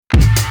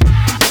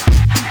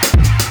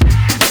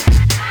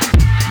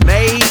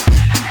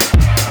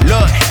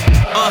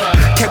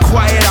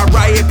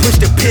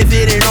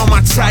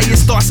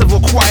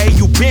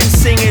been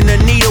singing.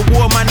 Anita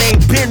War, my name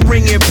been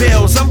ringing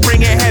bells. I'm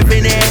bringing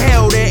heaven and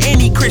hell to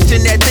any Christian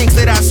that thinks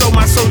that I sold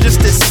my soul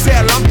just to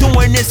sell. I'm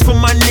doing this for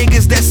my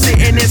niggas that's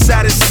sitting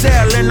inside a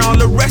cell, and all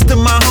the rest of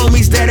my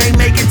homies that ain't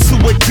make it to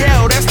a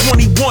Dell. That's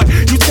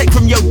 21, you take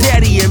from your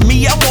daddy and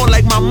me. I'm more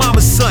like my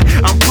mama's son.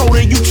 I'm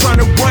colder, you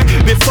tryna run.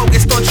 Been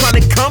focused on trying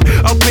to come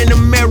up in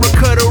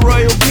America. The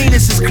royal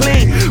penis is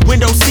clean.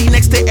 Window seat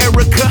next to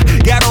Erica.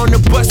 Got on the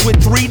bus with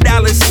 $3,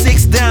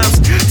 6 dimes.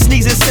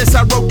 Sneezing since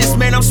I wrote this,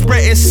 man, I'm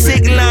spreading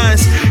sick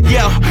lines.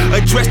 Yo,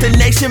 address the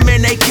nation,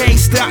 man, they can't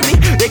stop me.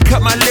 They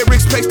cut my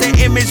lyrics, paste their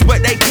image,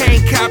 but they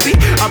can't copy.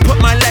 I put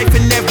my life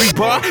in every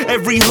bar,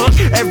 every hook,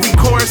 every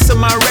chorus of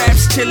my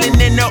raps. Chilling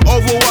in the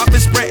Oval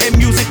Office, spreading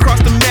music across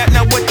the map.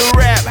 Now what the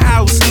rap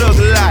house look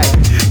like?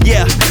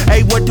 Yeah,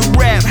 hey, what the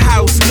rap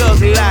house look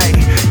like?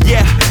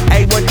 Yeah,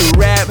 hey, what the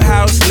rap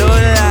house look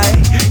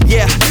like?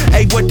 Yeah,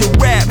 hey, what the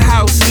rap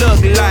house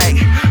look like?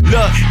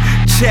 Look,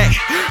 check.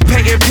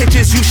 Painting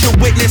pictures, you should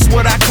witness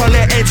what I call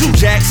it Andrew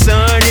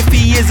Jackson. If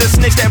he is a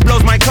snitch that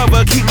blows my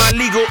cover, keep my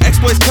legal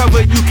exploits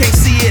covered. You can't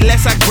see it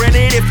unless I grant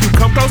it. If you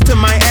come close to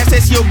my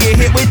assets, you'll get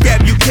hit with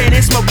that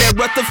Buchanan. Smoke that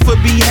Rutherford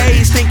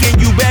behaves, thinking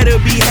you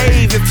better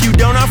behave. If you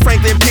don't, I'll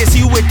Franklin piss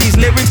you with these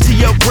lyrics to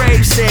your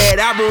grave.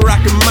 Said I been rock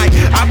the mic,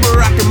 I been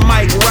rock the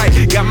mic right.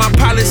 Got my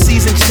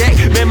policies in check,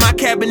 man, my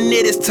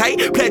cabinet is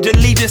tight. Pledge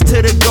allegiance to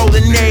the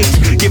golden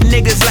age. Give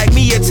niggas like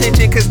me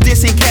attention, cause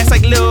dissing cats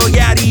like Lil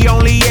Yachty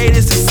only aid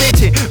is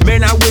ascension.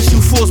 Man, I wish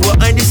you fools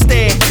would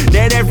understand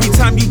that every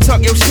time you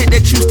talk your shit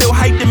that you still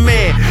hype the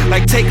man.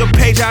 Like take a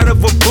page out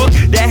of a book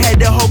that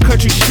had the whole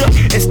country shook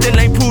and still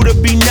ain't proved to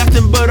be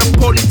nothing but a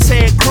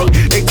P.O.T.R.N crook.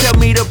 They tell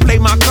me to play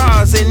my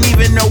cards, and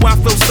even though I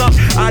feel some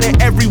out of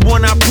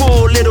everyone I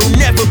pull, it'll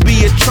never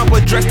be a Trump.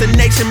 Address the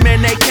nation,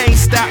 man, they can't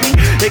stop me.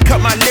 They cut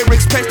my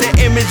lyrics, paste the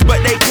image,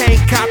 but they can't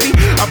copy.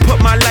 I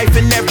put my life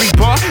in every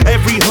bar,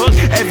 every hook,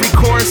 every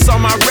chorus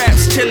on my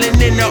raps. Chilling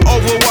in the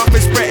Oval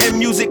Office, spreading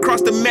music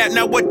across the map.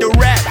 Now what the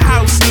rap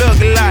house look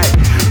like?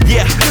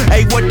 Yeah,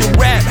 hey, what the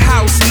rap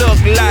house look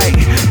like?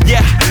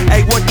 Yeah,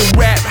 hey, what the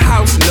rap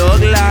house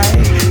look like?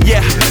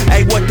 Yeah,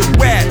 hey, what the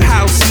rap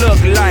house look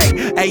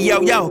like? Hey,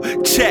 yo,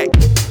 check.